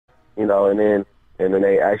you know, and then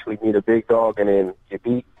they actually meet a big dog and then get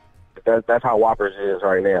beat. That's how Whoppers is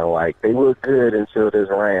right now. Like, they look good until this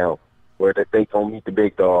round where they gonna meet the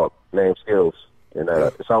big dog named Skills, and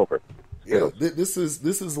it's over. Skills. Yeah, this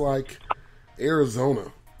is like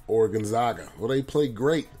Arizona or Gonzaga, where they play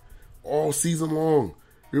great all season long.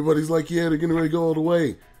 Everybody's like, yeah, they're getting ready to go all the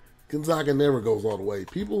way. Gonzaga never goes all the way.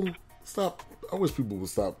 People stop. I wish people would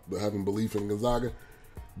stop having belief in Gonzaga.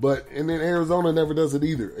 And then Arizona never does it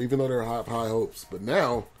either, even though they're high hopes. But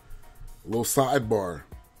now, a little sidebar.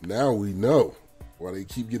 Now we know why they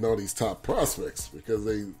keep getting all these top prospects, because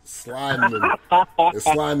they sliding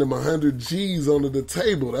them 100 G's onto the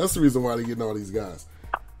table. That's the reason why they're getting all these guys.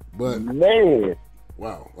 But man,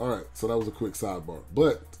 wow. All right, so that was a quick sidebar.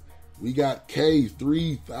 But we got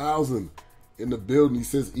K3000 in the building. He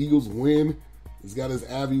says Eagles win. He's got his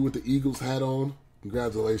Abby with the Eagles hat on.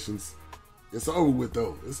 Congratulations. It's over with,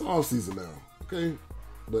 though. It's off season now. Okay?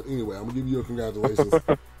 But anyway, I'm going to give you a congratulations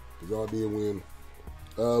because y'all did win.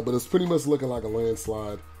 But it's pretty much looking like a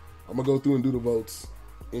landslide. I'm going to go through and do the votes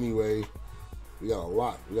anyway. We got a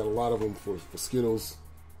lot. We got a lot of them for Skittles.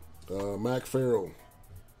 Mac Farrell,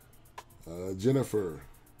 Jennifer,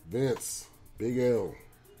 Vince, Big L,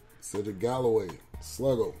 Cedric Galloway,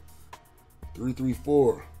 Sluggo,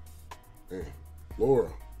 334, and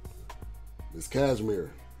Laura, Miss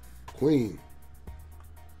Cashmere, Queen,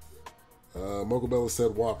 Mocha Bella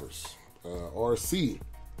said Whoppers, RC,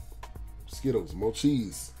 Skittles, Mo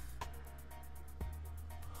Cheese,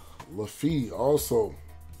 LaFee also.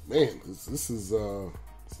 Man, this is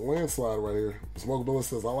it's a landslide right here. Mocha Bella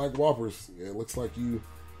says, I like Whoppers. Yeah, it looks like you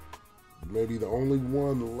may be the only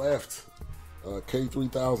one left.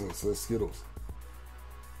 K3000 says Skittles.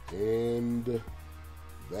 And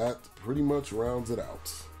that pretty much rounds it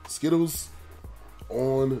out. Skittles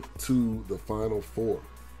on to the final four.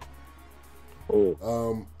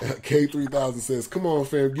 K3000 says, come on,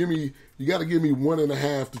 fam, you got to give me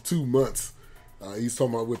 1.5 to 2 months. He's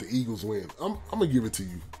talking about with the Eagles win. I'm going to give it to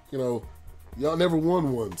you. You know, y'all never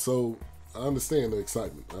won one, so I understand the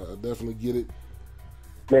excitement. I definitely get it.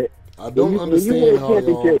 Man, I don't understand how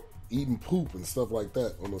y'all eating poop and stuff like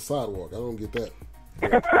that on the sidewalk. I don't get that.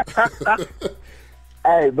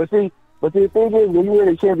 Hey, but the thing is, when you win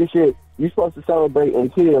a championship, you're supposed to celebrate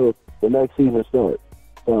until the next season starts.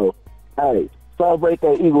 So, hey, celebrate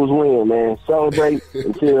that Eagles win, man. Celebrate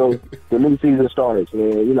until the new season starts,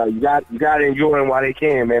 man. You know, you got to enjoy them while they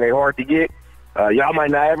can, man. They're hard to get. Y'all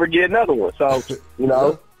might not ever get another one. So, you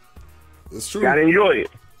know, yeah, it's true. Got to enjoy it.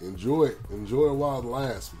 Enjoy it. Enjoy it while it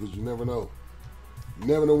lasts, because you never know. You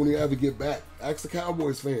never know when you ever get back. Ask the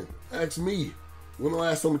Cowboys fan. Ask me. When the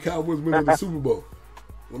last time the Cowboys went to the Super Bowl?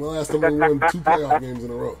 When the last time they won 2 playoff games in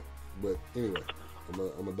a row? But anyway, I'm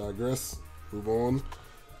going to digress. Move on.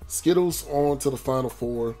 Skittles on to the final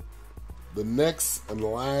four. The next and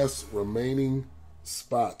last remaining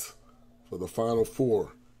spot for the final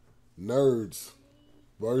four. Nerds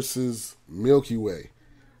versus Milky Way.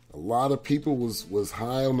 A lot of people was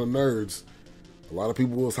high on the Nerds. A lot of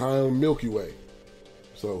people was high on Milky Way.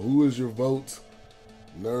 So who is your vote?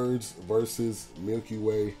 Nerds versus Milky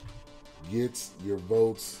Way. Get your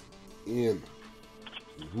votes in.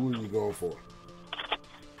 Who are you going for?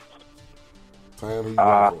 Tyjun, who you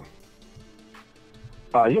going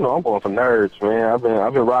for? You know, I'm going for Nerds, man.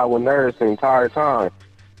 I've been riding with Nerds the entire time.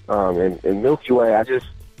 And Milky Way, like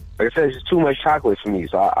I said, it's just too much chocolate for me.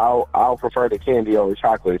 So I'll prefer the candy over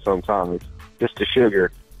chocolate sometimes. Just the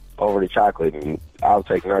sugar over the chocolate, and I'll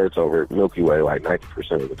take Nerds over Milky Way like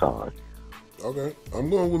 90% of the time. Okay,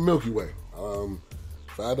 I'm going with Milky Way.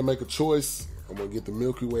 If I had to make a choice, I'm going to get the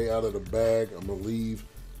Milky Way out of the bag. I'm going to leave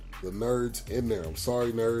the Nerds in there. I'm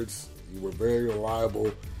sorry, Nerds. You were very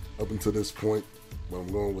reliable up until this point, but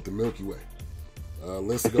I'm going with the Milky Way.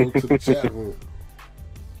 Let's go to the chat room.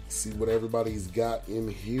 See what everybody's got in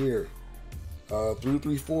here.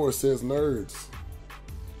 334 says Nerds.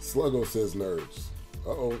 Sluggo says Nerds.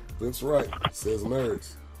 Uh-oh, Vince Wright says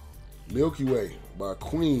Nerds. Milky Way by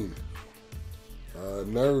Queen.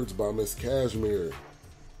 Nerds by Miss Cashmere.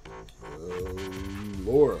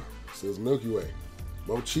 Laura says Milky Way.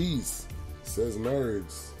 Mo Cheese says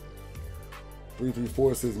Nerds.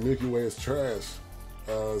 334 says Milky Way is trash.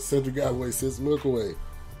 Cedric Galloway says Milky Way.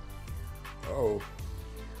 Uh-oh.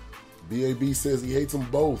 BAB says he hates them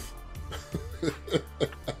both.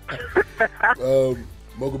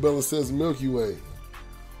 Mocha Bella says Milky Way.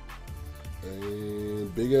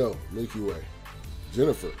 And Big L, Milky Way.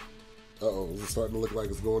 Jennifer. Uh-oh, it's starting to look like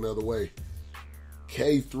it's going the other way.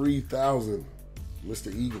 K3000,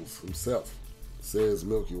 Mr. Eagles himself, says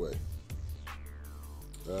Milky Way.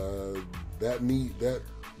 That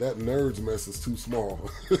nerds mess is too small.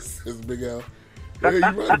 Says Big Al. Yeah,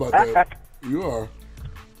 you're right about that. You are.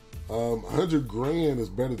 100 grand is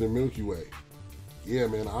better than Milky Way. Yeah,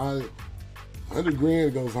 man. 100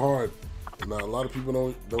 grand goes hard. Now a lot of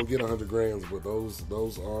people don't get 100 grams, but those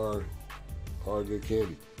are good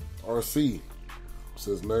candy. RC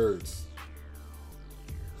says nerds.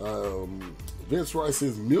 Vince Rice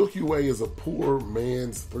says Milky Way is a poor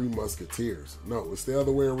man's Three Musketeers. No, it's the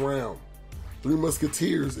other way around. Three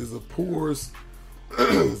Musketeers is a poor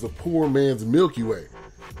man's Milky Way.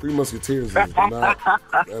 Three Musketeers is not.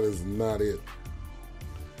 That is not it.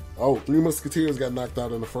 Oh, Three Musketeers got knocked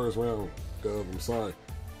out in the first round. I'm sorry,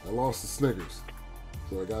 I lost the Snickers,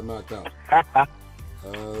 so I got knocked out.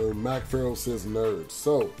 Mac Farrell says nerds.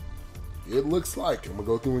 So it looks like I'm gonna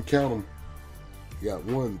go through and count them. You got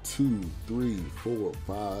 1, 2, 3, 4,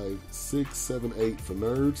 5, 6, 7, 8 for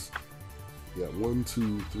nerds. You got 1,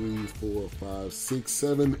 2, 3, 4, 5, 6,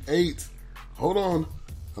 7, 8. Hold on.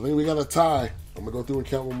 I think we got a tie. I'm going to go through and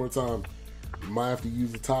count one more time. You might have to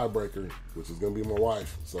use a tiebreaker, which is going to be my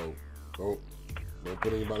wife. So don't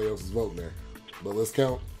put anybody else's vote in there. But let's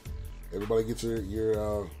count. Everybody get your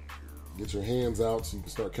hands out so you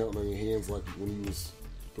can start counting on your hands like when you was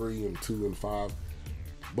 3 and 2 and 5.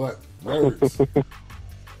 But nerds, you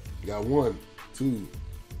got 1, 2,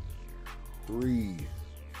 3,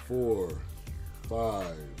 4,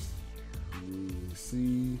 5,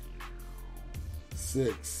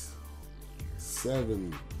 6,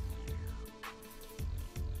 7,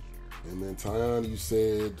 and then Tyjun, you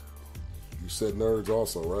said nerds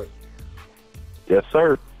also, right? Yes,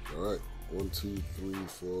 sir. All right, 1, 2, 3,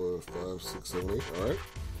 4, 5, 6, 7, 8. All right.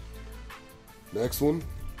 Next one.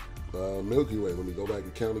 Milky Way. Let me go back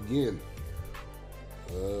and count again.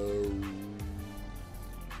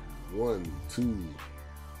 1, 2,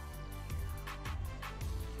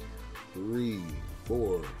 3,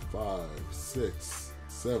 4, 5, 6,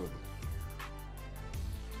 7.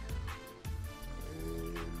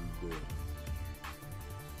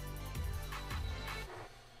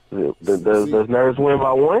 And does nerds win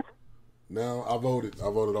by 1? Now I voted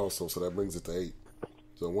also, so that brings it to 8.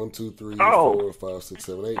 So 1, 2, 3, 4, 5, 6,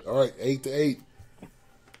 7, 8. All right, 8 to 8.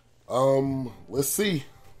 Let's see.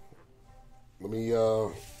 I'm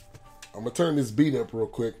gonna turn this beat up real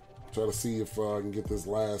quick. Try to see if I can get this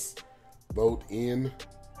last vote in.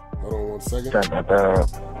 Hold on 1 second.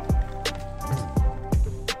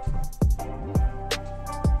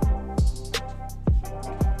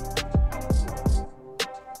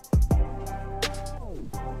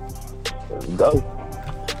 Go.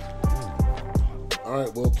 All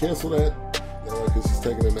right, well, cancel that because she's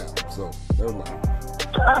taking a nap. So never mind.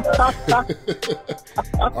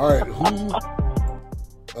 All right,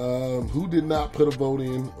 who did not put a vote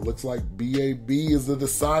in? It looks like BAB is the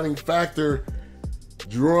deciding factor.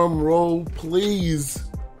 Drum roll, please.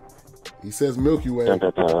 He says Milky Way.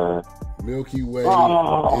 Milky Way is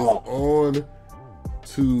on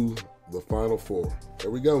to the Final Four.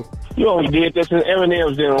 There we go. You only did this and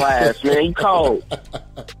M&M's didn't last, man. You cold.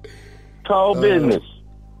 Cold business.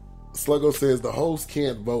 Sluggo says the host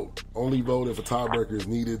can't vote. Only vote if a tiebreaker is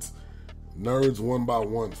needed. Nerds 1 by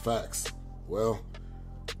 1. Facts. Well,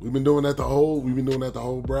 we've been doing that the whole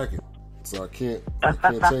bracket. So I can't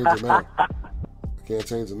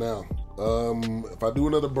change it now. If I do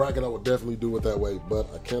another bracket, I would definitely do it that way,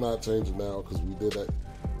 but I cannot change it now because we did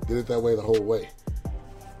it that way the whole way.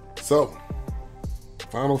 So,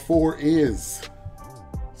 Final Four is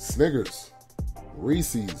Snickers,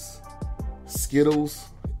 Reese's, Skittles,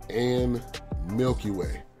 and Milky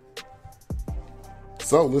Way.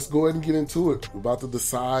 So let's go ahead and get into it. We're about to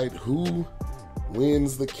decide who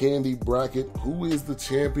wins the candy bracket, who is the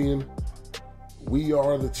champion. We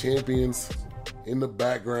are the champions. In the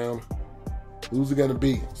background, who's it going to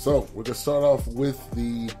be? So we're going to start off with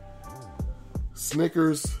the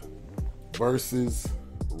Snickers versus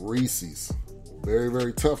Reese's. Very,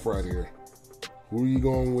 very tough right here. Who are you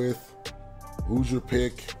going with? Who's your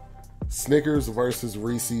pick? Snickers versus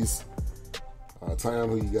Reese's. Tyjun,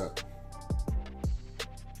 who you got?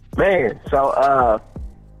 Man, so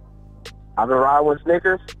I've been riding with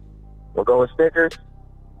Snickers. We'll go with Snickers.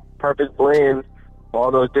 Perfect blend. All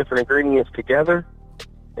those different ingredients together.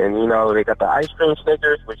 And, you know, they got the ice cream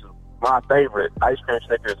Snickers, which is my favorite. Ice cream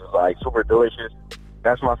Snickers is, like, super delicious.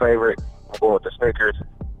 That's my favorite. I'm going with the Snickers.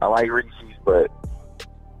 I like Reese's, but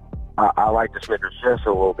I like the Snickers just a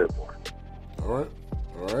little bit more. All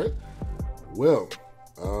right. Well,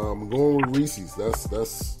 I'm going with Reese's. That's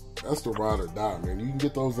the ride or die, man. You can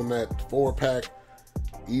get those in that 4-pack.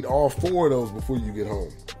 Eat all 4 of those before you get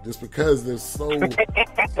home. Just because they're so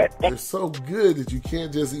They're so good that you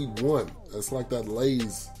can't just eat one. That's like that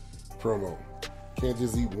Lay's promo. Can't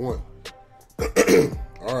just eat one.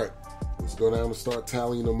 All right, let's go down and start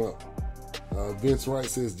tallying them up. Vince Wright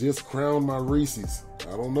says, just crown my Reese's.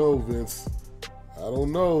 I don't know, Vince. I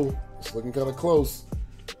don't know. It's looking kind of close.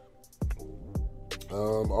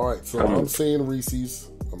 All right, so I'm saying Reese's.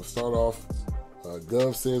 I'm going to start off.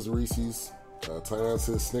 Gov says Reese's. Tyjun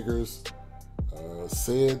says Snickers.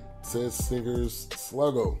 Says Snickers.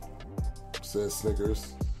 Sluggo says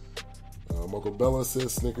Snickers. Uncle Bella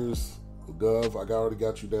says Snickers. Gov, I already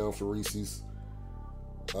got you down for Reese's.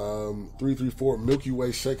 334 Milky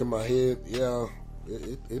Way shaking my head. Yeah,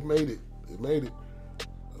 it made it. It made it.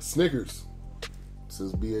 Snickers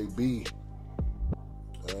says BAB.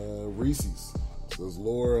 Reese's says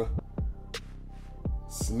Laura.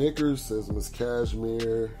 Snickers says Miss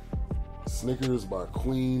Cashmere. Snickers by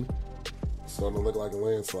Queen. Starting to look like a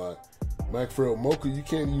landslide. Macfred Mocha, you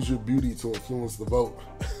can't use your beauty to influence the vote.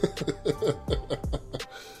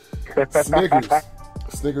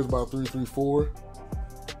 Snickers by 334.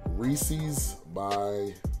 Reese's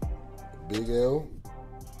by Big L.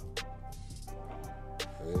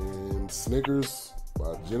 And Snickers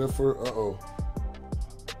by Jennifer.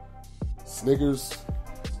 Snickers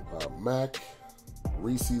by Mac.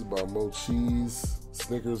 Reese's by Mo Cheese.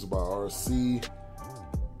 Snickers by RC.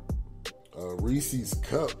 Reese's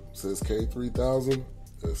Cup says K3000.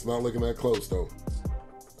 It's not looking that close though.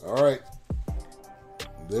 All right,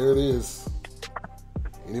 there it is.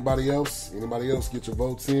 Anybody else? Anybody else? Get your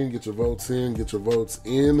votes in. Get your votes in. Get your votes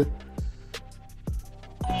in.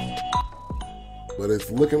 But it's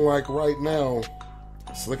looking like right now,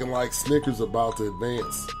 it's looking like Snickers about to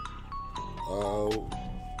advance.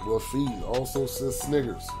 LYFT also says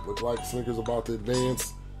Snickers. Look like Snickers about to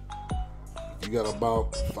advance. You got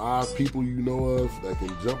about 5 people you know of that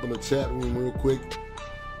can jump in the chat room real quick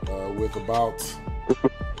with about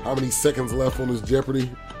how many seconds left on this Jeopardy?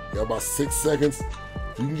 You got about 6 seconds.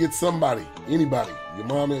 If you can get somebody, anybody, your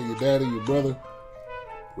mama, your daddy, your brother,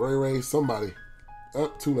 Ray, somebody.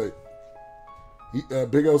 Too late.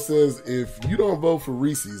 Big O says, if you don't vote for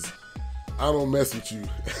Reese's, I don't mess with you.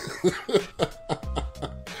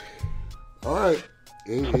 All right.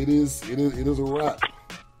 It is a wrap.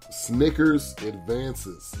 Snickers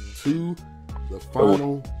advances to the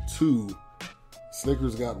final 2.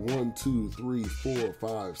 Snickers got 1, 2, 3, 4,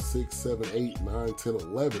 5, 6, 7, 8, 9, 10,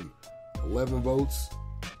 11. 11 votes.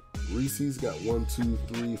 Reese's got 1, 2,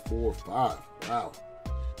 3, 4, 5.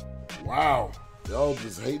 Wow. Y'all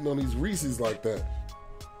just hating on these Reese's like that.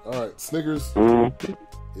 All right. Snickers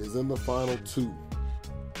is in the final 2.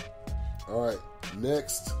 All right.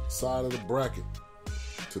 Next side of the bracket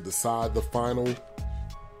to decide the final.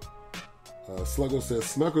 Sluggo says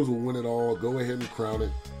Snuckers will win it all. Go ahead and crown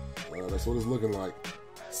it. That's what it's looking like.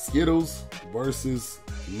 Skittles versus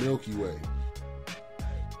Milky Way.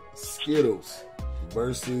 Skittles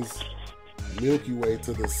versus Milky Way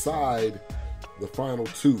to decide the final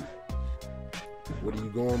 2. What are you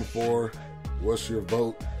going for? What's your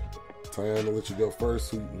vote? Tyjun, I'll let you go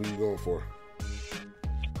first. Who you going for?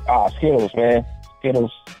 Skittles, man.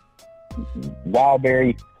 Skittles.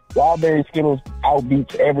 Wildberry Skittles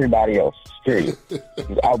outbeats everybody else. Period.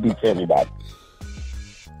 Outbeats everybody.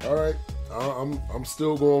 All right. I'm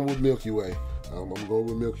still going with Milky Way. I'm going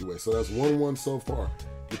with Milky Way. So that's 1-1 so far.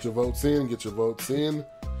 Get your votes in. Get your votes in.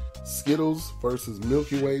 Skittles versus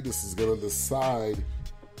Milky Way. This is going to decide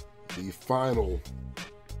the final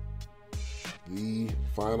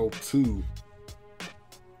 2.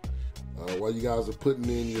 While you guys are putting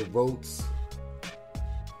in your votes,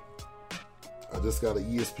 I just got an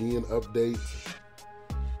ESPN update.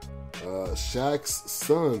 Shaq's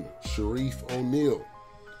son, Sharif O'Neal,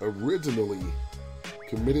 originally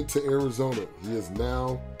committed to Arizona. He is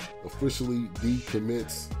now officially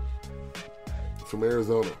decommits from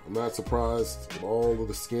Arizona. I'm not surprised with all of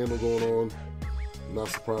the scandal going on. I'm not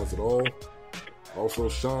surprised at all. Also,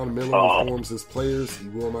 Sean Miller informs his players he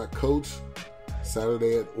will not coach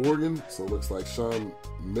Saturday at Oregon. So it looks like Sean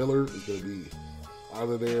Miller is going to be out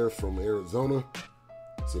of there from Arizona.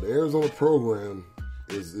 So the Arizona program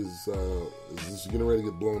is just getting ready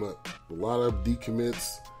to get blown up. A lot of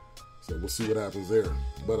decommits. So we'll see what happens there.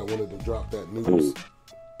 But I wanted to drop that news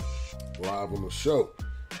live on the show.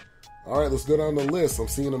 All right, let's go down the list. I'm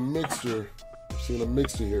seeing a mixture.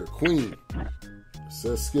 Here. Queen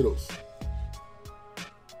says Skittles.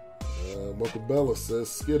 Mocabella says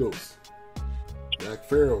Skittles. Jack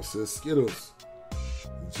Farrell says Skittles.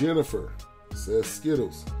 Jennifer says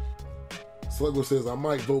Skittles. Sluggo says, I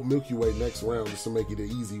might vote Milky Way next round just to make it an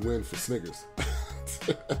easy win for Snickers.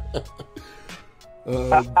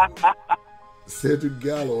 Cedric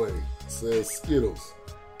Galloway says Skittles.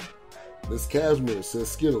 Miss Cashmere says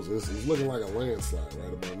Skittles. It's looking like a landslide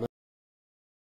right about now.